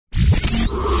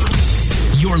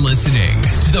You're listening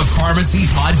to the PharmC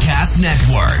Podcast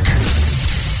Network.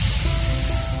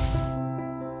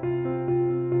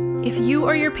 If you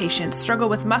or your patients struggle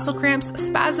with muscle cramps,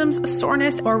 spasms,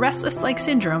 soreness, or restless leg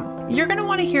syndrome, you're going to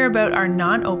want to hear about our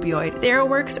non-opioid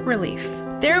TheraWorks Relief.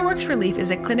 TheraWorks Relief is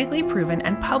a clinically proven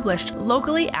and published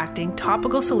locally acting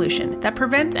topical solution that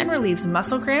prevents and relieves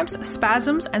muscle cramps,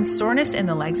 spasms, and soreness in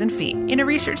the legs and feet. In a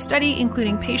research study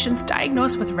including patients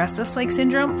diagnosed with restless leg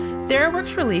syndrome,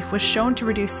 TheraWorks Relief was shown to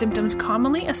reduce symptoms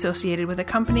commonly associated with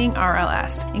accompanying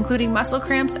RLS, including muscle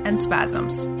cramps and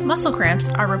spasms. Muscle cramps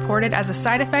are reported as a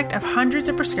side effect of hundreds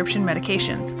of prescription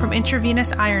medications, from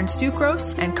intravenous iron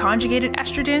sucrose and conjugated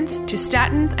estrogens to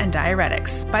statins and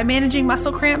diuretics. By managing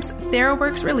muscle cramps,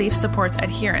 TheraWorks Relief supports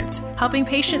adherence, helping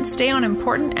patients stay on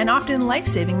important and often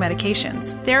life-saving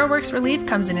medications. TheraWorks Relief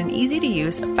comes in an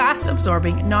easy-to-use,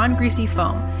 fast-absorbing, non-greasy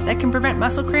foam that can prevent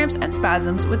muscle cramps and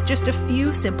spasms with just a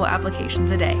few simple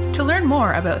applications a day. To learn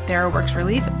more about TheraWorks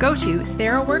Relief, go to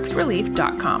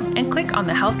theraworksrelief.com and click on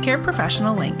the Healthcare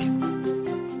Professional link.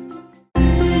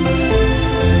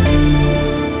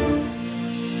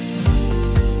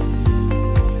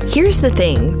 Here's the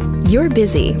thing, you're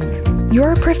busy.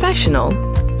 You're a professional.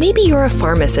 Maybe you're a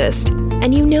pharmacist,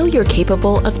 and you know you're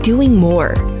capable of doing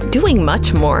more, doing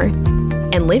much more,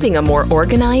 and living a more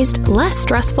organized, less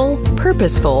stressful,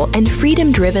 purposeful, and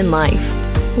freedom-driven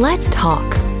life. Let's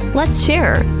talk, let's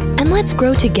share, and let's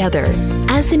grow together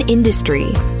as an industry,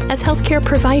 as healthcare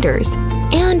providers,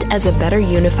 and as a better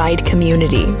unified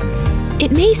community.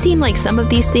 It may seem like some of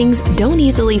these things don't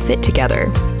easily fit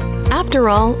together. After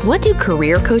all, what do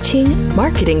career coaching,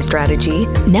 marketing strategy,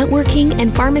 networking,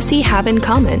 and pharmacy have in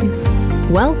common?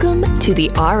 Welcome to the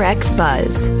RX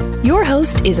Buzz. Your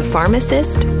host is a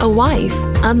pharmacist, a wife,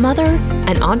 a mother,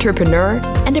 an entrepreneur,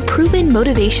 and a proven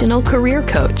motivational career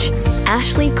coach,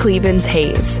 Ashlee Kleven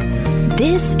Hayes.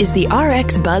 This is the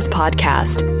RX Buzz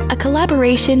Podcast, a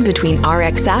collaboration between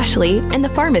RX Ashlee and the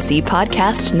PharmC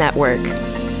Podcast Network.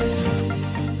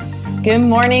 Good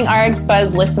morning, RX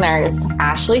Buzz listeners.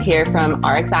 Ashlee here from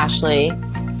RX Ashlee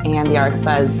and the RX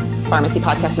Buzz PharmC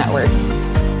Podcast Network.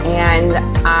 And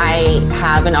I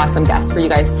have an awesome guest for you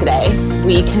guys today.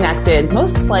 We connected,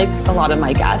 most like a lot of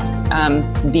my guests,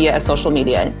 via a social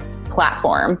media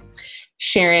platform.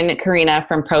 Sharon Karina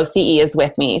from ProCE is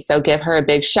with me, so give her a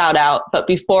big shout out. But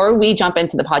before we jump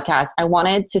into the podcast, I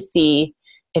wanted to see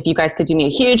if you guys could do me a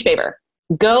huge favor.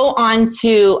 Go on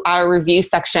to our review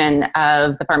section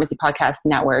of the PharmC Podcast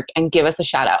Network and give us a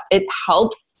shout out. It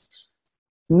helps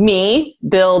me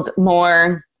build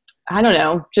more,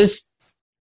 just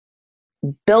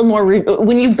build more.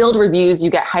 When you build reviews, you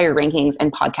get higher rankings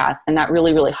in podcasts, and that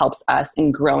really, really helps us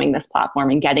in growing this platform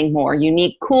and getting more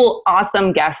unique, cool,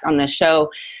 awesome guests on this show,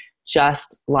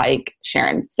 just like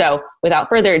Sharon. So without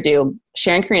further ado,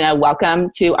 Sharon Karina, welcome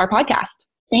to our podcast.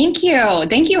 Thank you.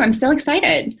 I'm so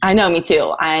excited. I know, me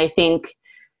too. I think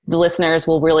the listeners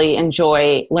will really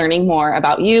enjoy learning more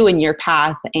about you and your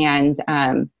path and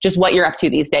just what you're up to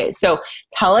these days. So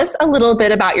tell us a little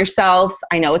bit about yourself.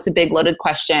 I know it's a big loaded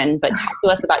question, but talk to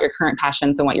us about your current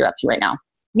passions and what you're up to right now.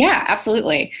 Yeah,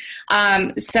 absolutely.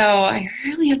 So I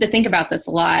really have to think about this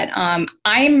a lot.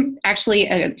 I'm actually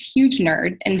a huge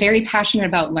nerd and very passionate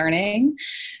about learning.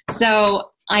 So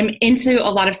I'm into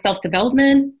a lot of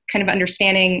self-development, kind of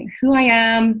understanding who I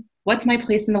am, what's my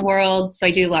place in the world. So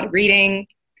I do a lot of reading.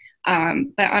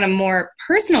 But on a more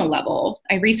personal level,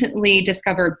 I recently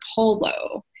discovered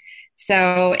polo.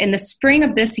 So in the spring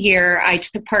of this year, I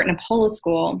took part in a polo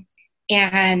school,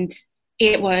 and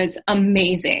it was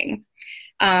amazing.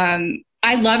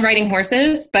 I love riding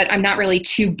horses, but I'm not really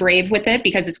too brave with it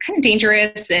because it's kind of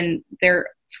dangerous and they're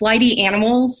flighty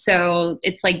animals, so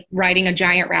it's like riding a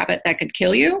giant rabbit that could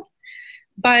kill you.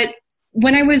 But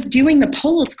when I was doing the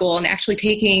polo school and actually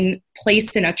taking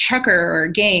place in a chukker or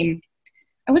a game,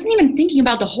 I wasn't even thinking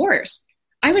about the horse.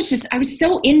 I was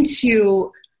so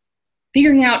into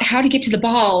figuring out how to get to the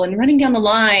ball and running down the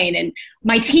line and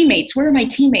my teammates, where are my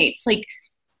teammates? Like,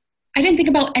 I didn't think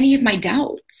about any of my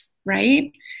doubts,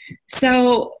 right?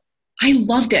 So I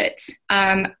loved it.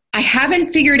 I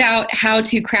haven't figured out how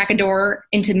to crack a door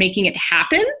into making it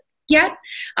happen yet,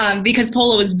 because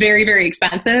polo is very, very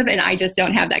expensive and I just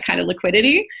don't have that kind of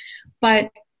liquidity.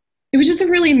 But it was just a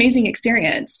really amazing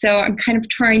experience. So I'm kind of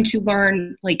trying to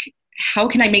learn, like, how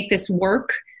can I make this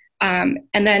work? And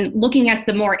then looking at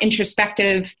the more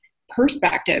introspective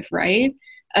perspective, right,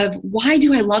 of why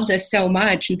do I love this so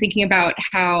much, and thinking about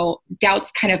how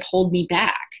doubts kind of hold me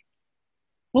back.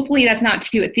 Hopefully that's not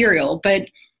too ethereal, but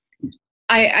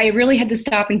I really had to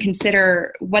stop and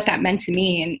consider what that meant to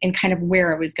me and kind of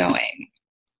where I was going.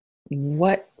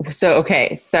 So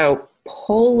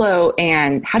polo,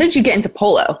 and how did you get into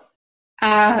polo?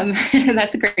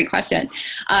 That's a great question.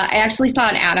 I actually saw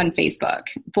an ad on Facebook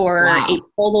for a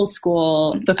polo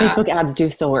school. So Facebook ads do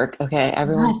still work. Okay.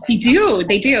 Everyone. Yes, they do.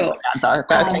 They do. Ads are,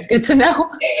 okay. Good to know.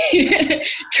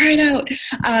 Try it out.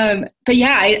 But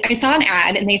yeah, I saw an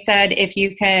ad and they said, if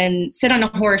you can sit on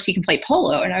a horse, you can play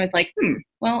polo. And I was like,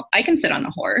 well, I can sit on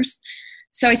a horse.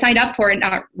 So I signed up for it,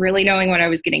 not really knowing what I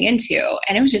was getting into.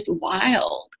 And it was just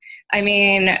wild. I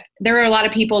mean, there were a lot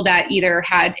of people that either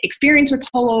had experience with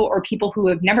polo or people who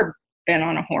have never been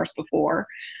on a horse before.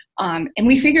 And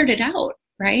we figured it out,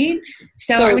 right?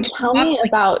 So tell me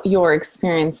about your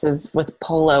experiences with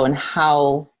polo and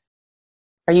how,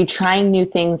 are you trying new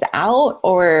things out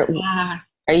or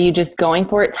are you just going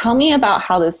for it? Tell me about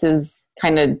how this is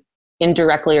kind of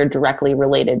indirectly or directly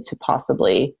related to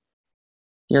possibly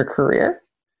your career.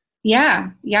 Yeah.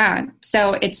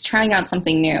 So it's trying out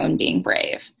something new and being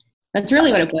brave. That's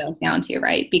really what it boils down to,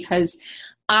 right? Because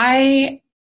I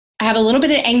have a little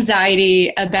bit of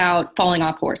anxiety about falling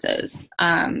off horses.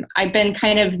 I've been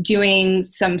kind of doing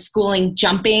some schooling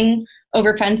jumping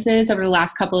over fences over the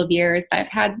last couple of years. I've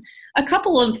had a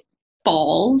couple of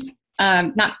falls,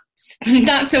 not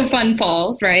so fun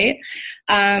falls, right?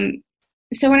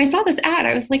 So when I saw this ad,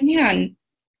 I was like, man,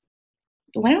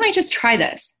 why don't I just try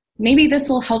this? Maybe this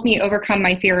will help me overcome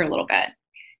my fear a little bit.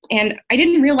 And I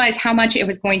didn't realize how much it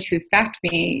was going to affect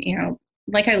me, you know,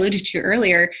 like I alluded to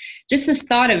earlier, just this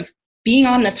thought of being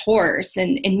on this horse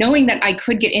and knowing that I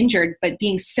could get injured, but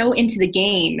being so into the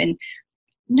game and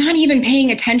not even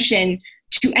paying attention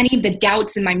to any of the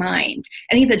doubts in my mind,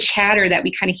 any of the chatter that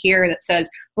we kind of hear that says,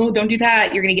 oh, don't do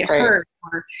that, you're going to get hurt,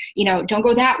 or, you know, don't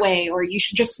go that way, or you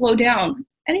should just slow down.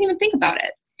 I didn't even think about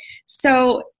it.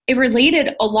 So it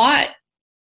related a lot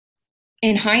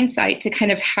in hindsight to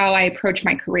kind of how I approach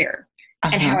my career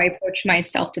and how I approach my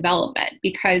self-development,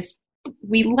 because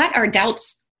we let our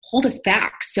doubts hold us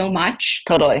back so much.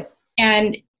 Totally.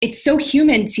 And it's so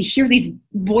human to hear these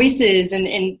voices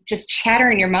and just chatter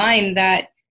in your mind that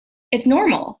it's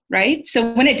normal, right?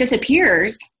 So when it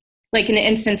disappears, like in the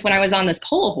instance when I was on this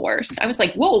polo horse, I was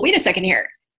like, whoa, wait a second here.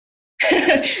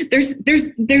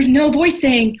 There's no voice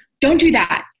saying, don't do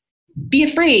that. Be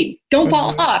afraid. Don't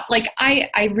fall off. Like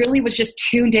I really was just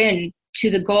tuned in to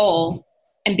the goal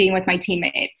and being with my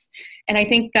teammates. And I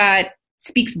think that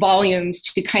speaks volumes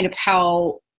to kind of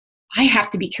how I have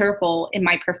to be careful in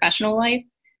my professional life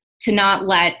to not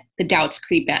let the doubts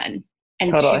creep in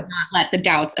and to not let the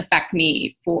doubts affect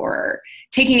me for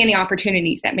taking any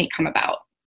opportunities that may come about.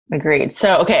 Agreed.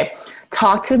 So, okay.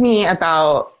 Talk to me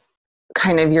about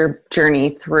kind of your journey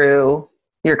through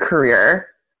your career.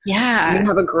 Yeah. You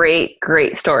have a great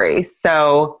story.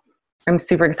 So I'm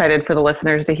super excited for the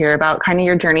listeners to hear about kind of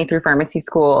your journey through pharmacy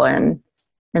school and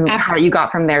how you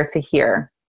got from there to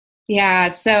here. Yeah.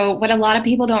 So what a lot of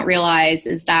people don't realize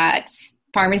is that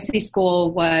pharmacy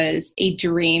school was a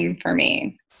dream for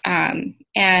me.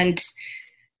 And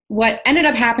what ended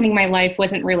up happening in my life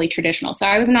wasn't really traditional. So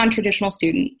I was a non-traditional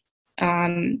student.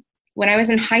 When I was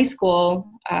in high school,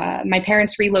 my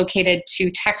parents relocated to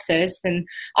Texas, and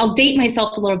I'll date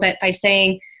myself a little bit by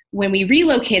saying when we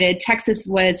relocated, Texas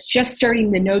was just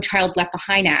starting the No Child Left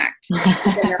Behind Act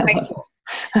in their high school.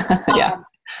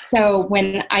 So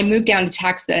when I moved down to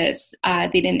Texas, they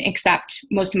didn't accept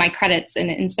most of my credits, and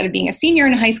instead of being a senior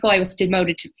in high school, I was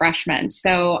demoted to freshman.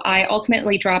 So I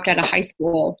ultimately dropped out of high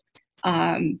school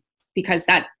because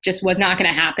that just was not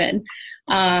going to happen.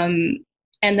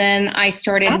 And then I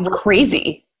started. That's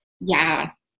crazy. Yeah.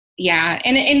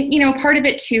 And, you know, part of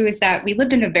it too is that we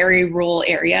lived in a very rural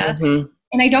area.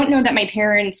 And I don't know that my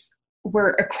parents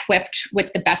were equipped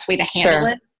with the best way to handle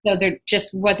it. So there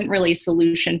just wasn't really a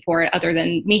solution for it other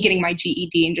than me getting my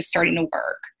GED and just starting to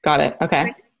work. Got it.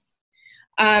 Okay.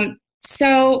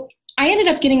 So I ended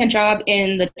up getting a job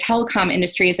in the telecom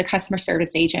industry as a customer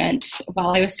service agent while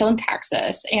I was still in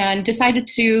Texas, and decided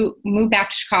to move back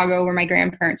to Chicago where my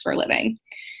grandparents were living.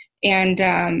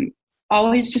 And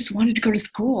always just wanted to go to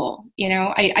school. You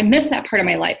know, I missed that part of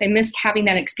my life. I missed having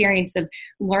that experience of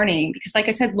learning because, like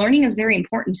I said, learning is very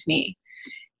important to me.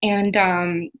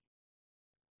 And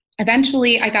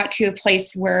eventually I got to a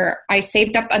place where I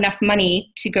saved up enough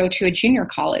money to go to a junior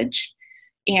college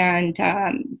and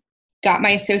got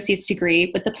my associate's degree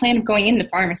with the plan of going into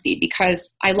pharmacy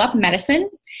because I love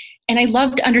medicine and I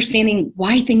loved understanding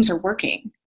why things are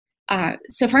working.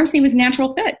 So pharmacy was a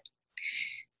natural fit.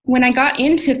 When I got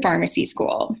into pharmacy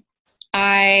school,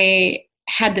 I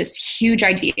had this huge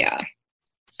idea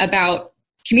about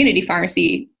community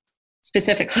pharmacy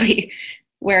specifically,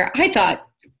 where I thought,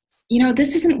 you know,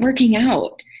 this isn't working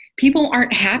out. people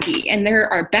aren't happy, and they're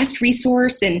our best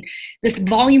resource, and this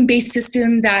volume-based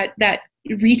system that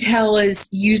retail is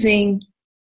using,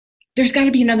 there's got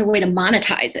to be another way to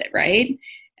monetize it, right?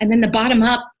 And then the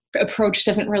bottom-up approach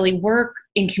doesn't really work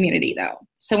in community, though.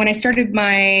 So when I started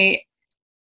my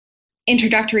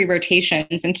introductory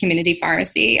rotations in community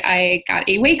pharmacy, I got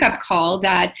a wake-up call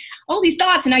that all these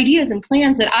thoughts and ideas and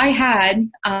plans that I had,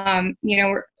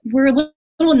 were a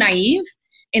little naive,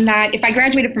 in that if I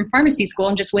graduated from pharmacy school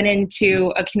and just went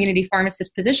into a community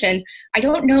pharmacist position, I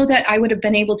don't know that I would have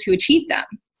been able to achieve them.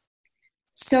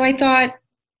 So I thought,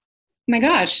 my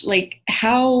gosh, like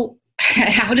how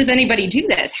does anybody do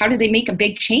this? How do they make a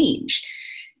big change?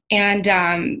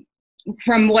 And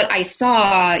from what I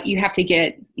saw, you have to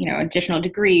get, additional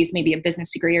degrees, maybe a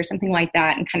business degree or something like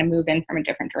that, and kind of move in from a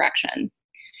different direction.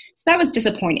 So that was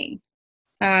disappointing.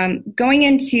 Going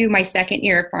into my second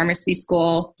year of pharmacy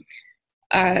school,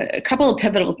 a couple of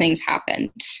pivotal things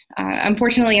happened.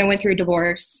 Unfortunately, I went through a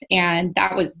divorce, and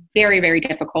that was very, very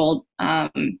difficult.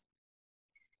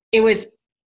 It was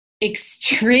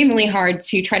extremely hard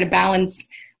to try to balance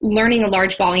learning a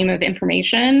large volume of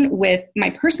information with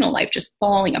my personal life just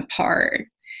falling apart.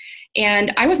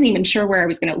 And I wasn't even sure where I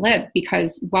was going to live,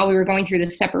 because while we were going through the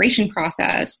separation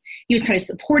process, he was kind of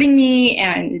supporting me,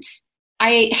 and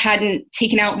I hadn't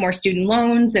taken out more student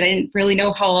loans, and I didn't really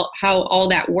know how all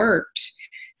that worked,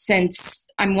 since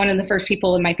I'm one of the first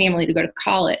people in my family to go to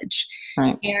college.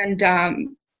 Right.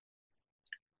 And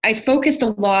I focused a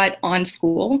lot on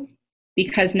school,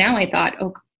 because now I thought,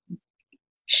 oh,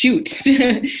 shoot,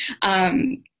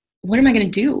 what am I going to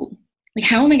do? Like,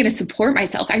 how am I going to support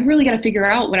myself? I really got to figure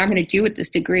out what I'm going to do with this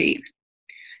degree.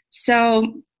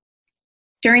 So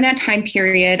during that time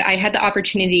period, I had the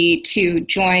opportunity to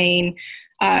join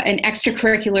an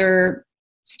extracurricular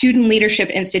student leadership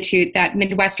institute that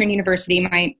Midwestern University,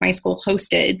 my school,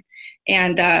 hosted,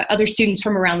 and other students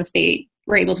from around the state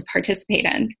were able to participate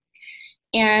in.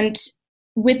 And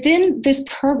within this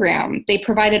program, they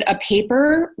provided a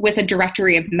paper with a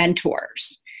directory of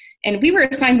mentors. And we were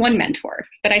assigned one mentor,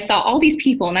 but I saw all these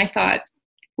people, and I thought,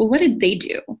 well, what did they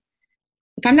do?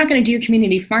 If I'm not going to do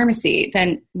community pharmacy,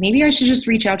 then maybe I should just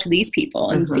reach out to these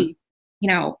people and see,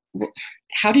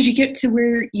 how did you get to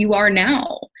where you are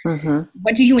now?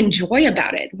 What do you enjoy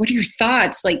about it? What are your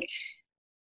thoughts? Like,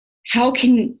 how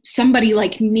can somebody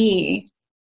like me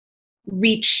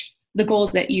reach the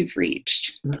goals that you've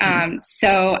reached?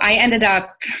 So I ended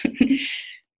up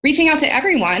reaching out to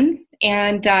everyone,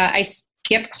 and I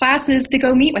skipped classes to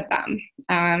go meet with them.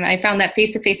 I found that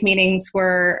face-to-face meetings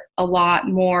were a lot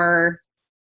more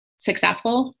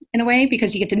successful in a way,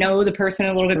 because you get to know the person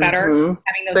a little bit better.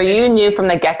 Having those you knew from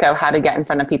the get-go how to get in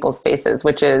front of people's faces,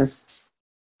 which is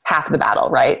half the battle,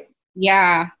 right?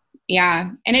 Yeah.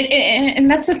 And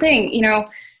that's the thing,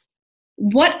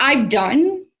 what I've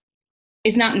done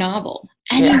is not novel.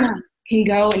 Anyone can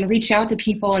go and reach out to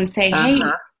people and say, hey,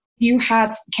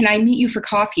 can I meet you for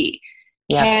coffee?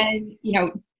 And,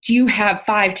 do you have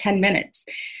 5-10 minutes?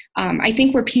 I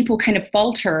think where people kind of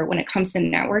falter when it comes to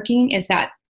networking is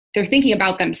that they're thinking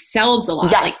about themselves a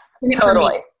lot. Yes, like,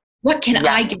 totally. What can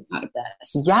I get out of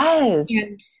this? Yes.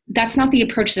 And that's not the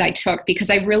approach that I took, because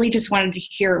I really just wanted to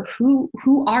hear who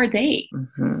are they?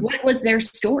 What was their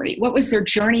story? What was their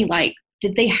journey like?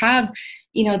 Did they have,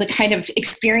 the kind of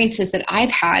experiences that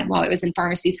I've had while I was in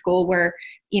pharmacy school, where,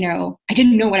 I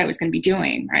didn't know what I was going to be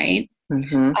doing, right?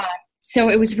 So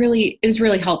it was really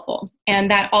helpful. And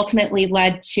that ultimately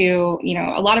led to,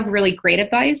 a lot of really great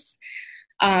advice.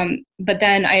 But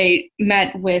then I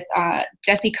met with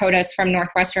Desi Kodas from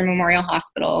Northwestern Memorial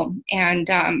Hospital, and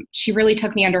she really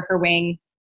took me under her wing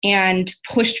and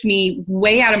pushed me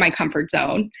way out of my comfort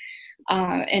zone,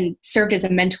 and served as a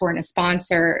mentor and a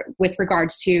sponsor with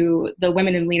regards to the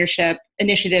Women in Leadership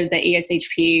initiative that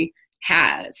ASHP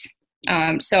has.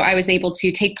 So I was able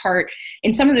to take part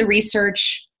in some of the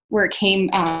research where it came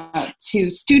to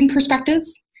student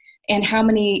perspectives, and how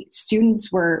many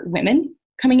students were women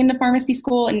coming into pharmacy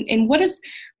school, and what does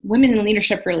women in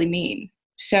leadership really mean?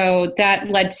 So that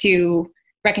led to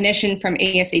recognition from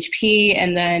ASHP,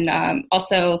 and then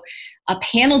also a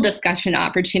panel discussion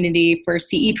opportunity for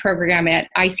CE program at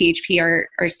ICHP,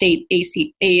 our state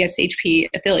ASHP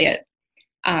affiliate,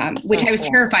 which I was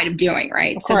terrified of doing,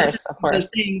 right? Of course.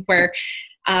 Those things where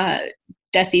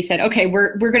Desi said, okay,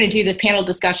 we're going to do this panel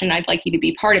discussion. I'd like you to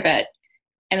be part of it.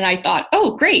 And I thought,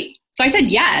 oh, great. So I said,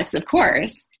 yes, of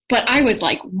course. But I was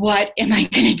like, what am I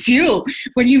going to do?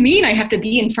 What do you mean I have to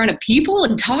be in front of people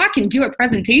and talk and do a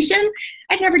presentation?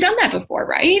 I'd never done that before,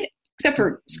 right? Except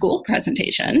for school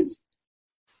presentations.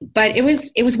 But it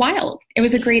was wild. It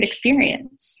was a great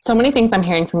experience. So many things I'm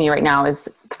hearing from you right now is,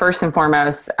 first and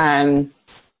foremost, having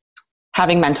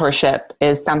mentorship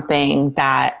is something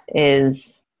that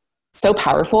is so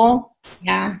powerful.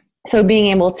 Yeah. So being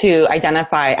able to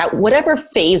identify at whatever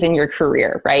phase in your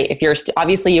career, right? If you're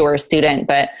obviously you were a student,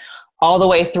 but all the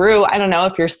way through, I don't know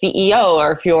if you're CEO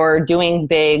or if you're doing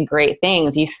big, great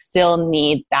things, you still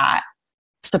need that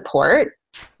support.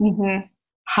 Mm-hmm.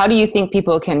 How do you think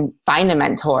people can find a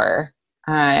mentor?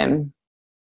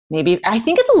 Maybe, I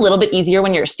think it's a little bit easier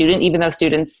when you're a student, even though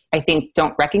students, I think,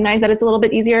 don't recognize that it's a little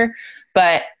bit easier,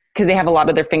 but because they have a lot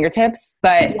of their fingertips.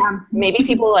 But maybe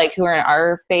people like who are in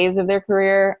our phase of their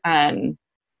career, do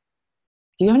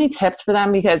you have any tips for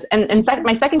them? Because,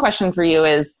 my second question for you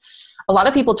is, a lot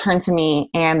of people turn to me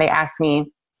and they ask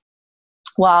me,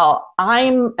 well,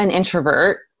 I'm an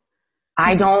introvert.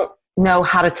 I don't know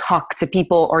how to talk to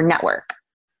people or network.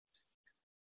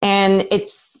 And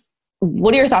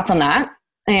what are your thoughts on that?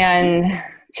 And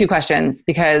two questions,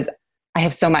 because I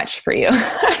have so much for you.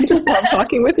 I just love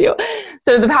talking with you.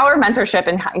 So the power of mentorship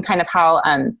and kind of how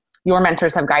your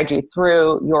mentors have guided you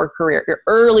through your career, your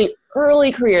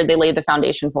early career, they laid the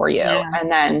foundation for you. Yeah.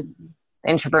 And then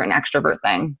the introvert and extrovert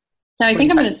thing. So I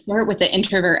think I'm going to start with the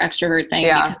introvert extrovert thing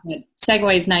because it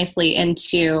segues nicely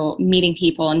into meeting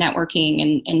people and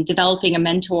networking and developing a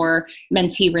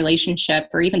mentor-mentee relationship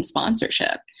or even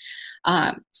sponsorship.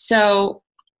 So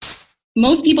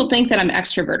most people think that I'm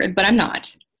extroverted, but I'm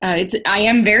not. I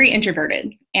am very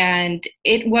introverted, and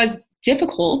it was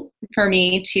difficult for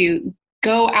me to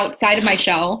go outside of my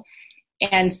shell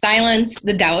and silence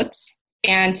the doubts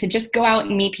and to just go out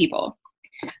and meet people.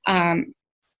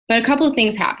 But a couple of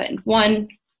things happened. One,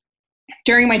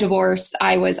 during my divorce,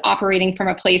 I was operating from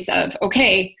a place of,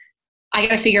 okay, I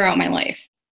got to figure out my life.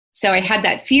 So I had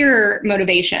that fear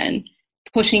motivation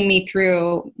pushing me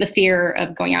through the fear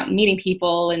of going out and meeting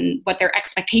people and what their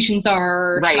expectations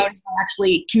are, right. How to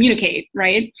actually communicate,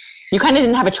 right? You kind of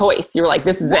didn't have a choice. You were like,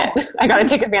 this is it. I got to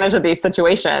take advantage of these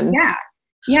situations.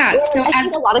 Yeah. Well, so I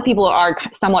think a lot of people are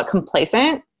somewhat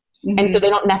complacent, and so they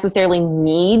don't necessarily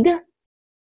need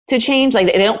to change. Like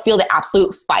they don't feel the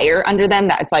absolute fire under them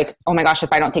that it's like, oh my gosh,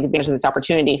 if I don't take advantage of this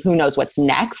opportunity, who knows what's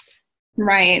next?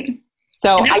 Right.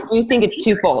 So I do think it's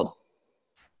twofold.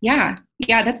 Yeah,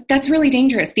 that's really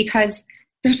dangerous because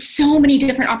there's so many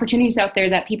different opportunities out there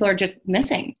that people are just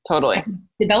missing. Totally. That can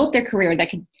develop their career, that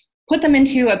could put them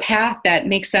into a path that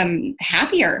makes them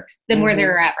happier than where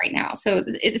they're at right now. So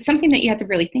it's something that you have to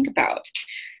really think about.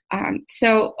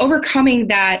 So overcoming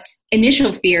that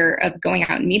initial fear of going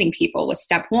out and meeting people was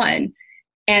step one.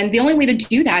 And the only way to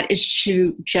do that is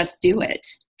to just do it,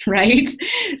 right?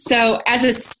 So as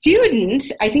a student,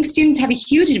 I think students have a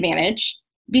huge advantage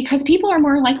because people are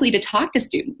more likely to talk to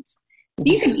students.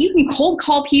 So you can cold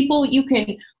call people, you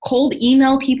can cold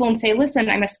email people and say, listen,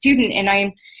 I'm a student and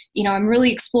I'm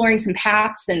really exploring some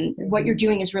paths and what you're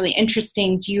doing is really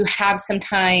interesting. Do you have some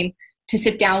time to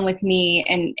sit down with me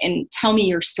and tell me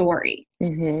your story,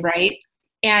 right?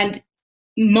 And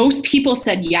most people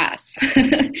said yes.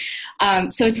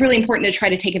 So it's really important to try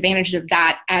to take advantage of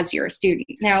that as you're a student.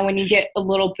 Now, when you get a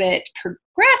little bit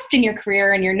progressed in your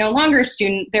career and you're no longer a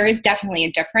student, there is definitely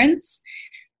a difference.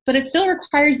 But it still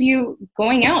requires you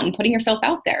going out and putting yourself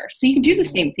out there. So you can do the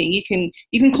same thing. You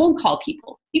can cold call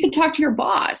people. You can talk to your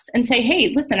boss and say,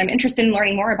 hey, listen, I'm interested in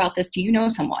learning more about this. Do you know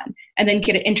someone? And then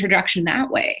get an introduction that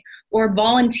way. Or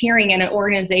volunteering in an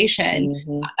organization.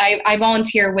 I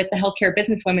volunteer with the Healthcare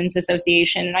Businesswomen's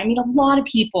Association, and I meet a lot of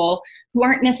people who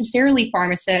aren't necessarily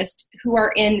pharmacists, who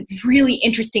are in really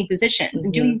interesting positions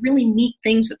and doing really neat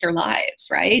things with their lives,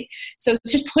 right? So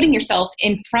it's just putting yourself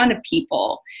in front of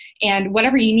people, and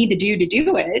whatever you need to do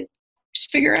it, just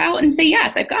figure it out and say,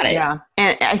 yes, I've got it. Yeah.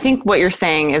 And I think what you're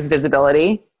saying is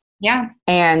visibility. Yeah.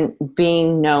 And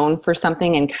being known for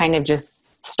something and kind of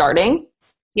just starting.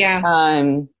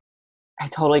 Yeah. I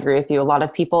totally agree with you. A lot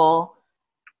of people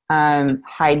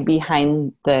hide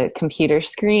behind the computer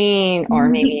screen, or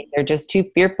maybe they're just too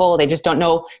fearful. They just don't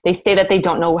know. They say that they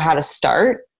don't know how to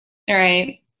start. All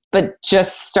right. But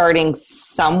just starting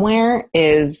somewhere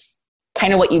is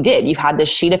kind of what you did. You had this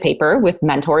sheet of paper with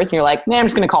mentors and you're like, man, I'm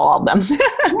just going to call all of them.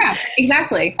 Yeah,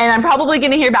 exactly. And I'm probably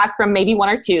going to hear back from maybe one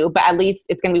or two, but at least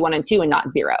it's going to be 1 and 2 and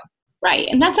not 0. Right.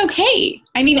 And that's okay.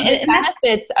 I mean, the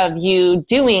benefits of you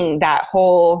doing that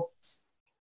whole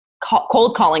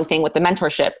cold calling thing with the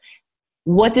mentorship,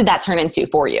 what did that turn into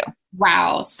for you?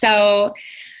 Wow. So,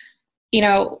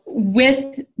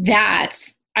 with that,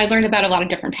 I learned about a lot of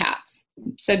different paths.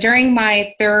 So during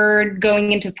my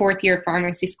going into 4th year of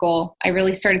pharmacy school, I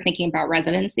really started thinking about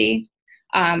residency,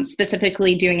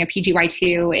 specifically doing a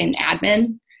PGY2 in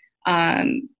admin.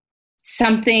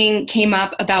 something came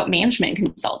up about management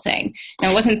consulting.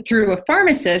 Now, it wasn't through a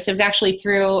pharmacist. It was actually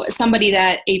through somebody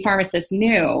that a pharmacist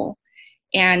knew.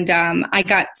 And I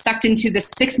got sucked into this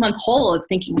 6-month hole of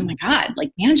thinking, oh my God,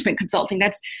 like management consulting,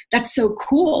 that's so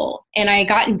cool. And I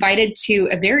got invited to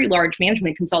a very large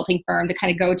management consulting firm to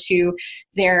kind of go to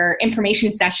their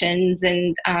information sessions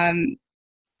and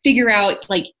figure out,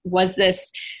 like, was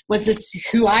this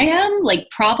who I am? Like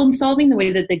problem solving the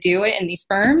way that they do it in these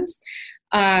firms.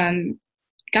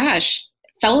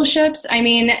 Fellowships. I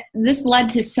mean, this led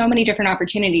to so many different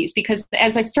opportunities because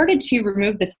as I started to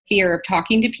remove the fear of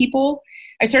talking to people,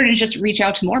 I started to just reach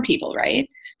out to more people, right?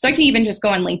 So I could even just go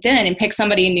on LinkedIn and pick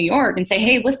somebody in New York and say,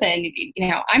 hey, listen,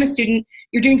 I'm a student,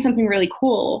 you're doing something really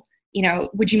cool.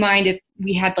 Would you mind if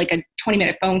we had like a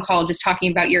 20-minute phone call just talking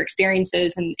about your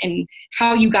experiences and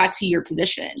how you got to your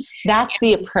position? That's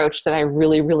the approach that I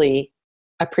really, really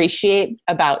appreciate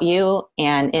about you.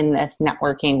 And in this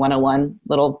networking 101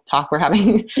 little talk we're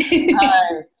having,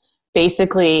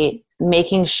 basically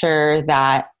making sure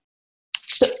that,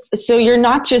 so you're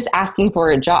not just asking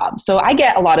for a job. So I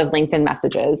get a lot of LinkedIn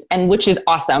messages, and which is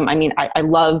awesome. I mean, I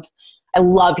love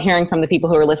hearing from the people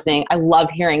who are listening. I love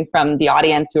hearing from the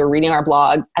audience who are reading our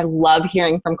blogs. I love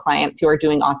hearing from clients who are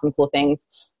doing awesome, cool things.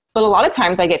 But a lot of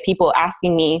times I get people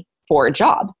asking me for a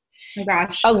job. Oh my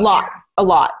gosh. A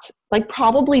lot, like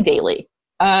probably daily.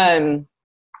 And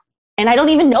I don't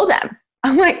even know them.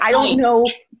 I'm like, I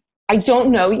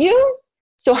don't know you.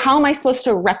 So how am I supposed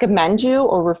to recommend you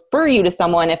or refer you to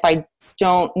someone if I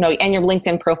don't know? And your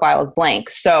LinkedIn profile is blank.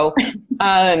 So,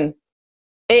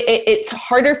 it's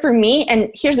harder for me. And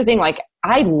here's the thing, like,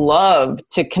 I love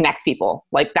to connect people.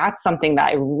 Like, that's something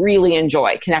that I really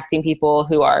enjoy, connecting people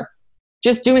who are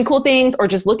just doing cool things or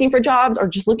just looking for jobs or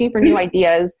just looking for new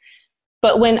ideas.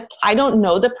 But when I don't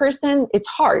know the person, it's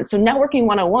hard. So networking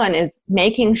 101 is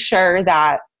making sure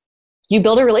that you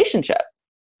build a relationship.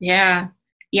 Yeah.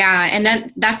 Yeah.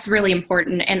 And that's really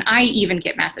important. And I even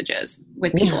get messages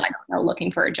with people I don't know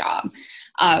looking for a job,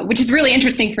 which is really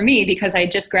interesting for me because I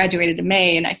just graduated in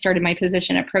May and I started my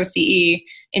position at ProCE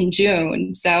in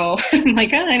June. So I'm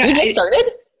like, oh, I don't know. You just started?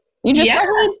 You just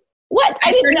started? What?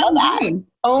 I didn't know that. June.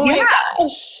 Oh my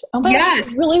gosh. Oh my gosh.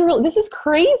 This is really, this is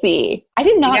crazy. I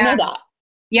did not know that.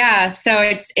 Yeah. So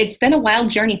it's been a wild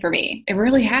journey for me. It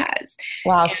really has.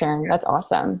 Wow, Sharon, that's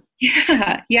awesome.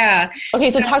 Yeah. Yeah.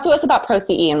 Okay. So talk to us about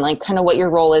ProCE and like kind of what your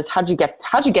role is. How'd you get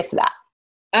to that?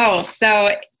 Oh,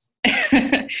 so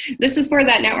this is where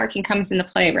that networking comes into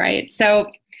play, right? So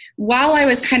while I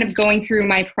was kind of going through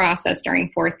my process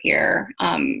during fourth year,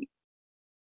 I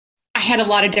had a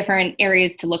lot of different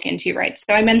areas to look into, right?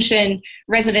 So I mentioned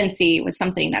residency was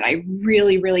something that I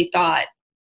really, really thought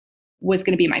was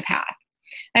going to be my path.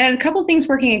 I had a couple things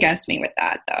working against me with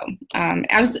that, though.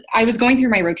 I was going through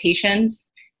my rotations.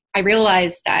 I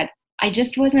realized that I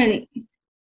just wasn't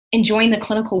enjoying the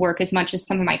clinical work as much as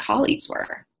some of my colleagues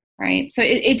were, right? So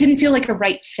it didn't feel like a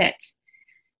right fit.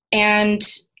 And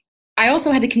I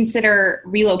also had to consider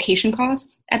relocation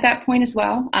costs at that point as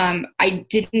well. I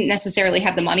didn't necessarily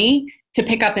have the money to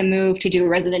pick up and move to do a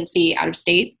residency out of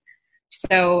state.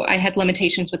 So I had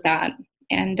limitations with that.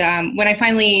 And when I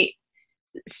finally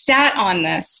sat on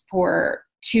this for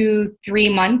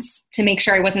 2-3 months to make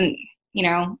sure I wasn't,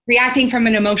 reacting from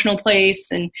an emotional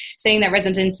place and saying that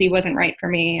residency wasn't right for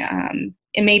me, and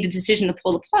made the decision to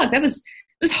pull the plug. It was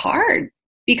hard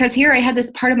because here I had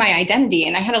this part of my identity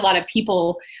and I had a lot of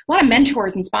people, a lot of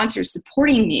mentors and sponsors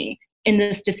supporting me in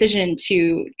this decision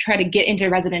to try to get into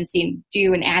residency and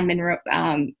do an admin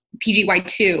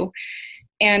PGY2.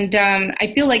 And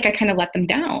I feel like I kind of let them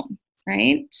down,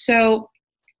 right? So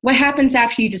what happens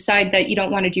after you decide that you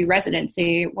don't want to do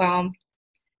residency? Well,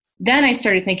 then I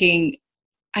started thinking,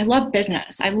 I love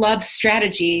business. I love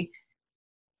strategy.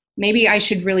 Maybe I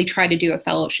should really try to do a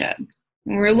fellowship.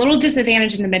 And we're a little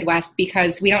disadvantaged in the Midwest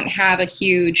because we don't have a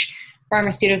huge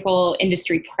pharmaceutical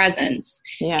industry presence.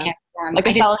 Yeah. And, like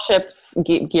a fellowship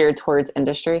geared towards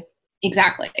industry?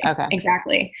 Exactly. Okay.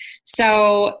 Exactly.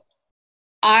 So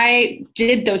I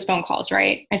did those phone calls,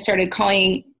 right? I started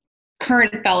calling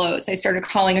current fellows. I started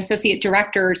calling associate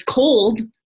directors, cold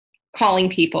calling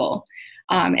people.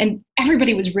 And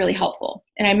everybody was really helpful.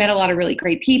 And I met a lot of really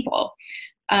great people.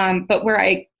 But where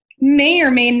I may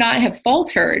or may not have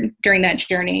faltered during that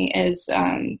journey is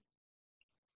I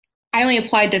only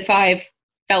applied to 5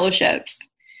 fellowships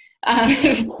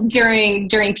during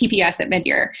PPS at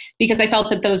midyear because I felt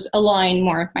that those aligned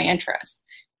more with my interests.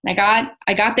 And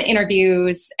I got the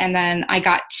interviews, and then I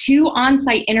got 2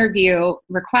 on-site interview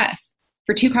requests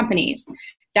for 2 companies.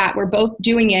 that were both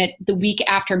doing it the week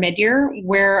after midyear,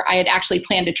 where I had actually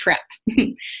planned a trip.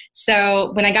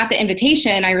 So when I got the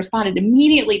invitation, I responded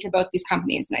immediately to both these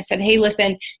companies. And I said, hey,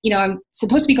 listen, I'm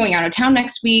supposed to be going out of town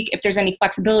next week. If there's any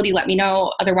flexibility, let me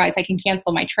know. Otherwise, I can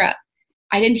cancel my trip.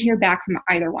 I didn't hear back from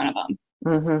either one of them.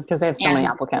 Because they have so many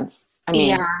applicants. I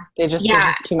mean, there's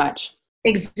just too much.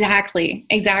 Exactly.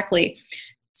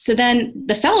 So then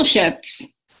the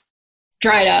fellowships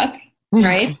dried up,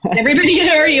 right? Everybody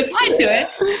had already applied to it.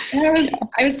 And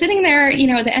I was sitting there,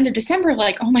 at the end of December,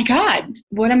 like, oh my God,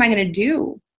 what am I going to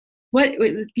do?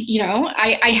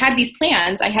 I had these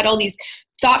plans. I had all these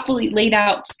thoughtfully laid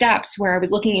out steps where I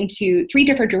was looking into 3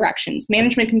 different directions: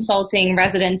 management consulting,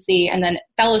 residency, and then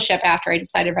fellowship after I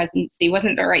decided residency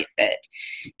wasn't the right fit.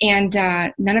 And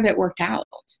none of it worked out.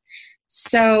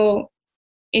 So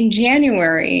in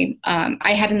January,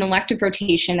 I had an elective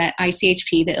rotation at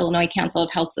ICHP, the Illinois Council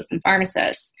of Health System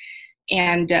Pharmacists,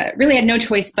 and really had no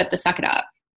choice but to suck it up.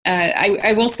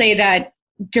 I will say that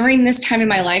during this time in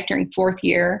my life, during 4th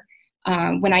year,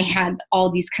 when I had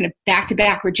all these kind of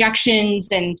back-to-back rejections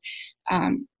and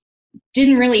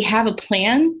didn't really have a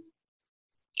plan,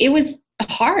 it was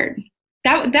hard.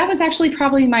 That was actually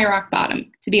probably my rock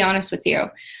bottom, to be honest with you.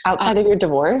 Outside of your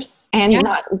divorce and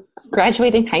not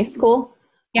graduating high school?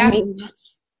 Yeah. I mean,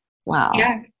 wow.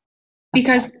 Yeah.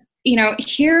 Because,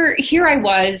 here I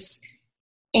was,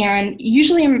 and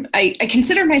usually I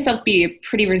consider myself to be a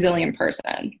pretty resilient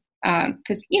person.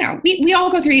 Because, we all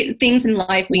go through things in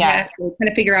life. We have to kind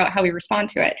of figure out how we respond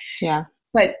to it. Yeah.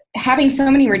 But having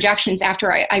so many rejections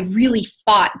after I really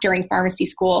fought during pharmacy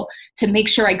school to make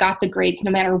sure I got the grades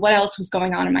no matter what else was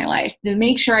going on in my life, to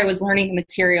make sure I was learning the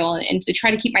material and to try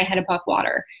to keep my head above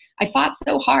water. I fought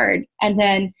so hard. And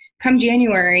then come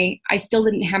January, I still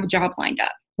didn't have a job lined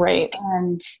up. Right.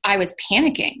 And I was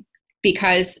panicking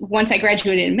because once I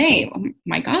graduated in May, oh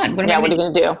my God, what are you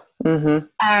going to do?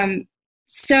 Mm-hmm.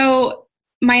 So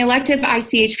my elective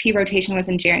ICHP rotation was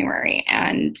in January,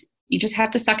 and you just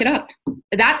have to suck it up.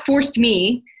 That forced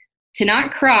me to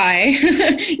not cry,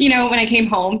 when I came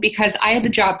home, because I had the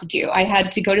job to do. I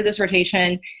had to go to this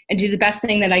rotation and do the best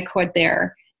thing that I could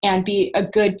there and be a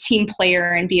good team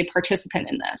player and be a participant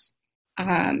in this.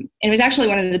 And it was actually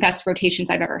one of the best rotations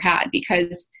I've ever had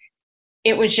because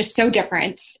it was just so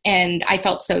different and I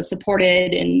felt so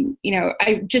supported. And,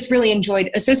 I just really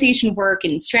enjoyed association work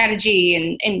and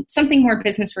strategy and something more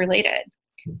business related.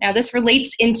 Now, this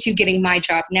relates into getting my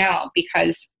job now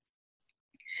because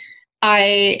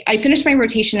I finished my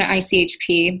rotation at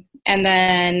ICHP, and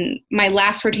then my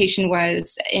last rotation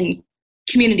was in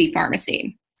community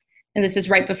pharmacy. And this is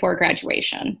right before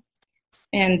graduation.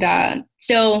 And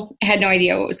still had no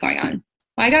idea what was going on.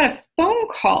 Well, I got a phone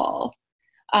call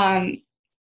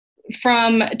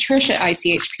from Trish at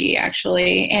ICHP,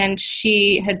 actually, and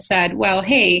she had said, well,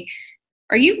 hey,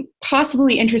 are you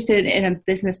possibly interested in a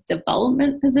business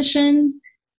development position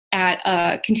at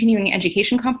a continuing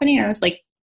education company? And I was like,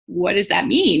 what does that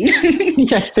mean?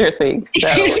 Yes, seriously. So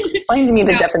explain to me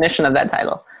the definition of that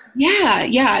title.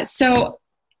 Yeah. So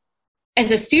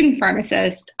as a student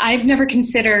pharmacist, I've never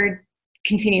considered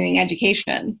continuing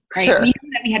education, right? Sure. We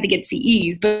knew that we had to get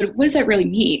CEs, but what does that really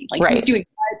mean? Like, who's doing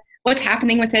what? What's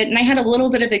happening with it? And I had a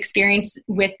little bit of experience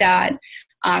with that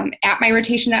at my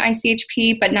rotation at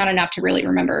ICHP, but not enough to really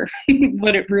remember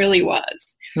what it really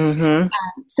was. Mm-hmm.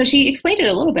 So she explained it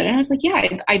a little bit, and I was like, yeah,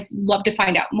 I'd love to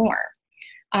find out more.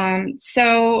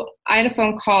 So I had a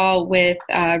phone call with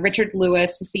Richard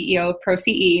Lewis, the CEO of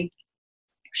ProCE,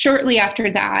 shortly after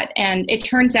that, and it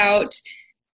turns out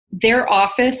their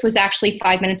office was actually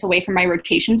 5 minutes away from my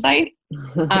rotation site.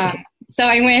 So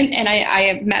I went and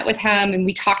I met with him, and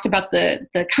we talked about the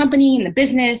company and the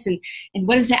business and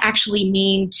what does it actually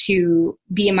mean to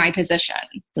be in my position.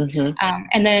 Mm-hmm.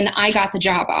 And then I got the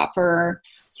job offer.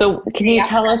 So can you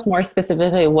tell us more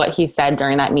specifically what he said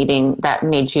during that meeting that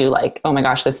made you like, oh my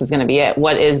gosh, this is going to be it?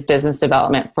 What is business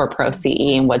development for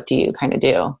ProCE and what do you kind of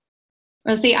do?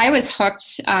 Well, see, I was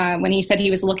hooked when he said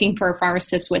he was looking for a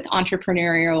pharmacist with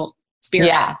entrepreneurial spirit.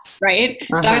 Yeah. Right?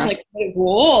 Uh-huh. So I was like,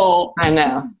 whoa. I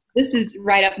know. This is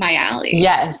right up my alley.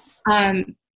 Yes.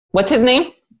 What's his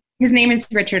name? His name is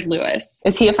Richard Lewis.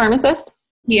 Is he a pharmacist?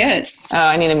 He is. Oh,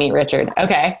 I need to meet Richard.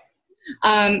 Okay.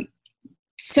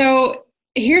 So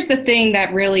here's the thing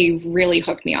that really, really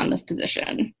hooked me on this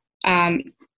position. I'm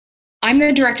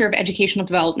the director of educational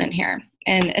development here.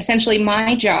 And essentially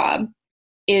my job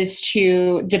is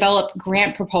to develop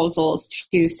grant proposals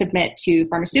to submit to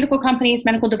pharmaceutical companies,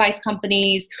 medical device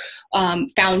companies,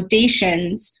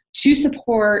 foundations to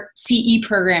support CE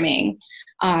programming.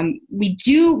 We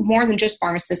do more than just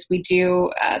pharmacists. We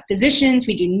do physicians,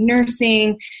 we do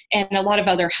nursing, and a lot of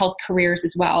other health careers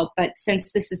as well. But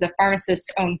since this is a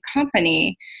pharmacist-owned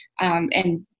company,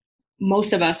 and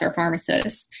most of us are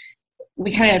pharmacists,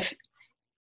 we kind of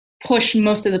push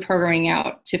most of the programming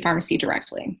out to pharmacy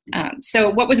directly. So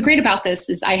what was great about this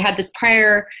is I had this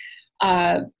prior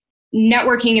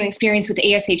networking and experience with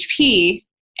ASHP,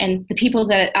 and the people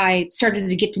that I started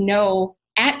to get to know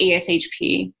at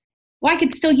ASHP, well, I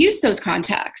could still use those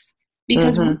contacts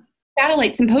because we're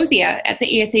satellite symposia at the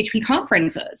ASHP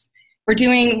conferences. We're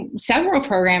doing several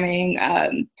programming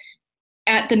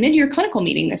at the mid-year clinical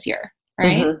meeting this year,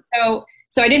 right? So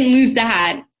I didn't lose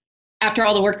that after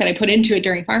all the work that I put into it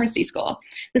during pharmacy school.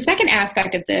 The second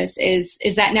aspect of this is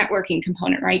that networking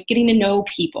component, right? Getting to know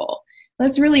people.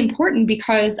 That's really important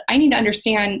because I need to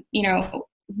understand,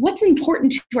 what's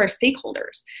important to our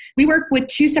stakeholders. We work with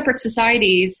two separate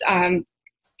societies,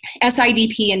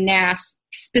 SIDP and NAS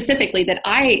specifically, that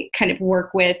I kind of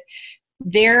work with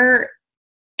their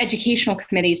educational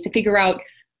committees to figure out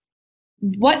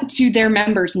what do their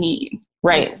members need.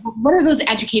 Right. What are those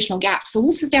educational gaps? So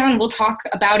we'll sit down and we'll talk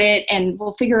about it and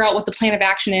we'll figure out what the plan of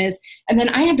action is. And then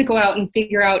I have to go out and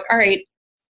figure out, all right,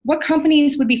 what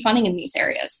companies would be funding in these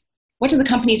areas? What do the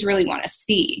companies really want to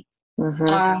see?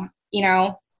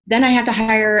 Then I have to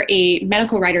hire a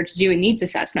medical writer to do a needs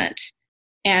assessment.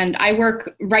 And I'm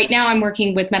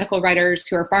working with medical writers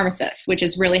who are pharmacists, which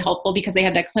is really helpful because they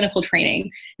have that clinical training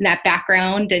and that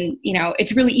background. And,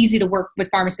 it's really easy to work with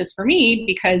pharmacists for me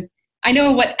because I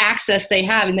know what access they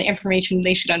have and the information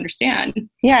they should understand.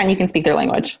 Yeah, and you can speak their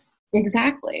language.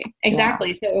 Exactly. Yeah.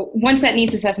 So once that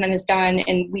needs assessment is done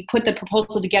and we put the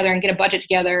proposal together and get a budget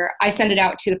together, I send it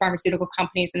out to the pharmaceutical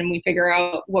companies and then we figure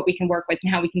out what we can work with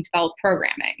and how we can develop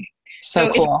programming. So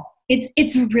cool.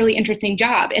 It's a really interesting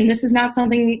job. And this is not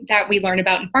something that we learn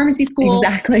about in pharmacy school.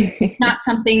 Exactly. Not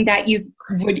something that you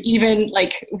would even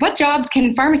what jobs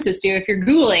can pharmacists do if you're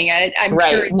Googling it? I'm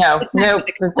sure. No,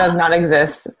 it does not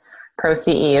exist.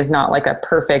 ProCE is not like a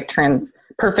perfect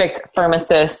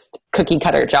pharmacist cookie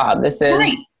cutter job. This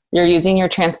is, You're using your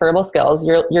transferable skills.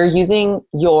 You're using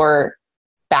your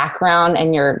background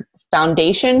and your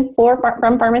foundation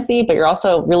from pharmacy, but you're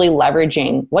also really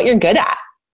leveraging what you're good at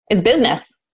is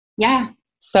business. Yeah.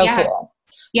 So cool.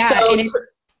 Yeah. So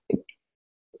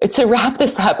to wrap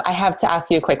this up, I have to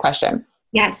ask you a quick question.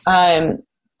 Yes. To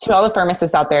all the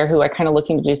pharmacists out there who are kind of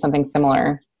looking to do something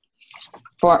similar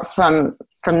from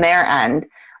their end,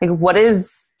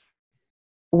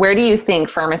 where do you think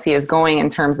pharmacy is going in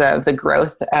terms of the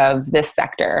growth of this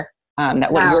sector,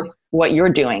 what you're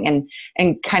doing,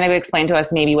 and kind of explain to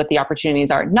us maybe what the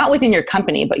opportunities are, not within your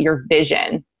company, but your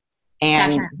vision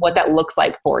and what that looks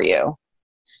like for you.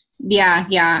 Yeah.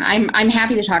 I'm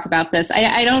happy to talk about this.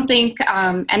 I don't think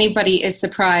anybody is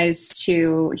surprised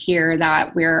to hear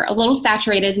that we're a little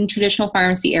saturated in traditional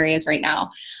pharmacy areas right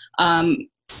now.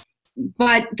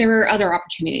 But there are other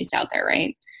opportunities out there,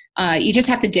 right? You just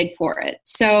have to dig for it.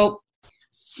 So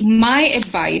my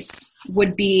advice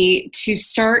would be to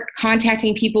start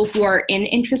contacting people who are in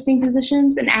interesting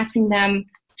positions and asking them,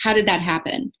 how did that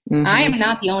happen? I am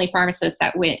not the only pharmacist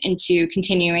that went into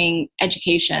continuing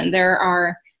education. There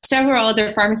are several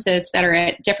other pharmacists that are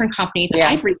at different companies that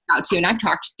I've reached out to and I've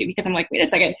talked to because I'm like, wait a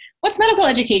second, what's medical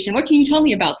education? What can you tell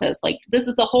me about this? This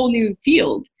is a whole new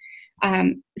field.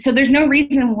 So there's no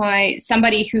reason why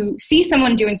somebody who sees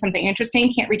someone doing something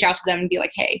interesting can't reach out to them and be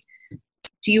like, hey,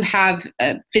 do you have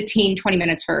 15, 20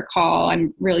 minutes for a call?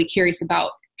 I'm really curious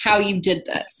about how you did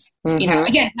this.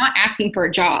 Again, not asking for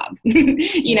a job.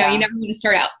 You never want to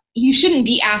start out. You shouldn't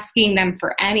be asking them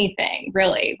for anything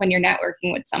really when you're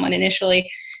networking with someone initially,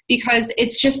 because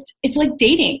it's like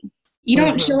dating. You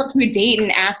don't show up to a date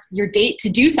and ask your date to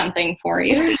do something for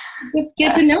you. You just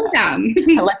get to know them.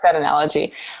 I like that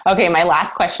analogy. Okay, my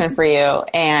last question for you,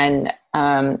 and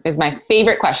is my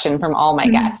favorite question from all my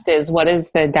guests, is what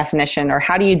is the definition, or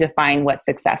how do you define what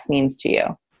success means to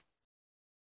you?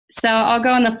 So I'll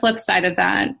go on the flip side of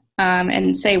that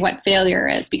and say what failure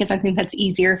is, because I think that's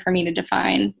easier for me to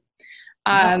define.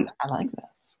 I like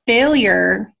this.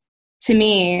 Failure to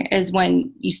me is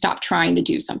when you stop trying to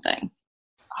do something.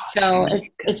 So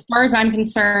as far as I'm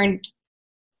concerned,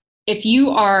 if you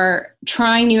are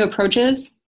trying new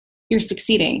approaches, you're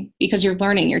succeeding because you're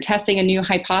learning, you're testing a new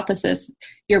hypothesis,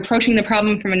 you're approaching the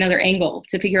problem from another angle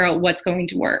to figure out what's going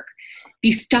to work. If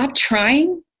you stop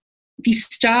trying, if you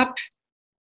stop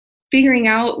figuring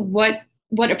out what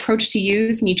approach to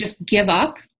use and you just give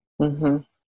up,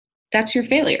 that's your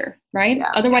failure, right? Yeah.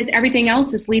 Otherwise, everything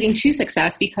else is leading to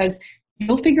success because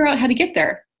you'll figure out how to get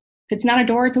there. If it's not a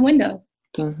door, it's a window.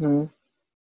 Mm-hmm.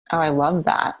 Oh, I love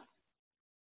that.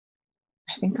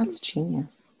 I think that's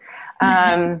genius.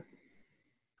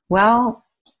 Well,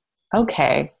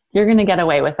 okay. You're going to get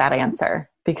away with that answer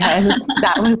because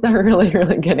that was a really,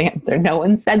 really good answer. No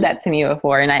one said that to me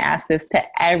before. And I ask this to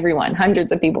everyone,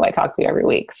 hundreds of people I talk to every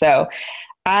week. So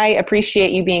I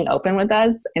appreciate you being open with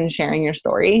us and sharing your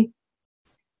story.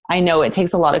 I know it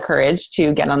takes a lot of courage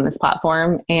to get on this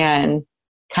platform and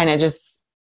kind of just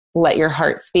let your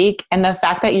heart speak. And the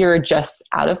fact that you're just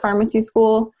out of pharmacy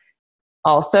school,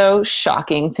 also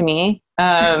shocking to me.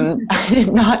 I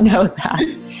did not know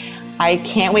that. I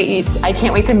can't wait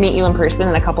to meet you in person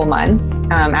in a couple months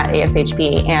at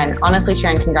ASHP. And honestly,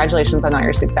 Sharon, congratulations on all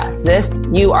your success.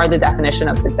 You are the definition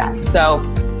of success. So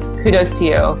kudos to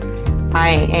you.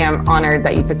 I am honored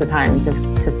that you took the time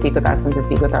to speak with us and to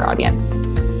speak with our audience.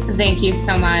 Thank you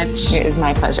so much. It is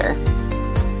my pleasure.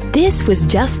 This was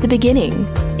just the beginning.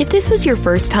 If this was your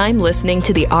first time listening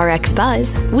to the RX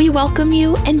Buzz, we welcome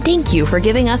you and thank you for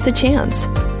giving us a chance.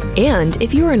 And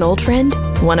if you're an old friend,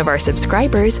 one of our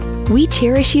subscribers, we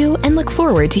cherish you and look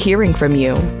forward to hearing from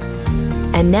you.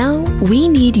 And now we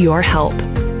need your help.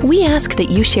 We ask that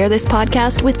you share this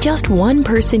podcast with just one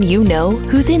person you know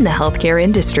who's in the healthcare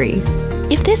industry.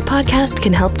 If this podcast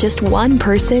can help just one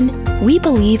person, we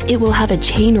believe it will have a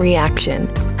chain reaction,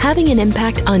 having an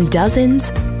impact on dozens,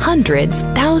 hundreds,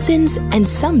 thousands, and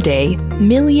someday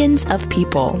millions of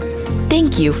people.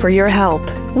 Thank you for your help.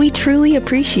 We truly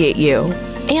appreciate you.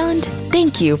 And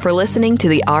thank you for listening to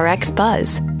the RX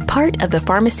Buzz, part of the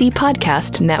PharmC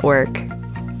Podcast Network.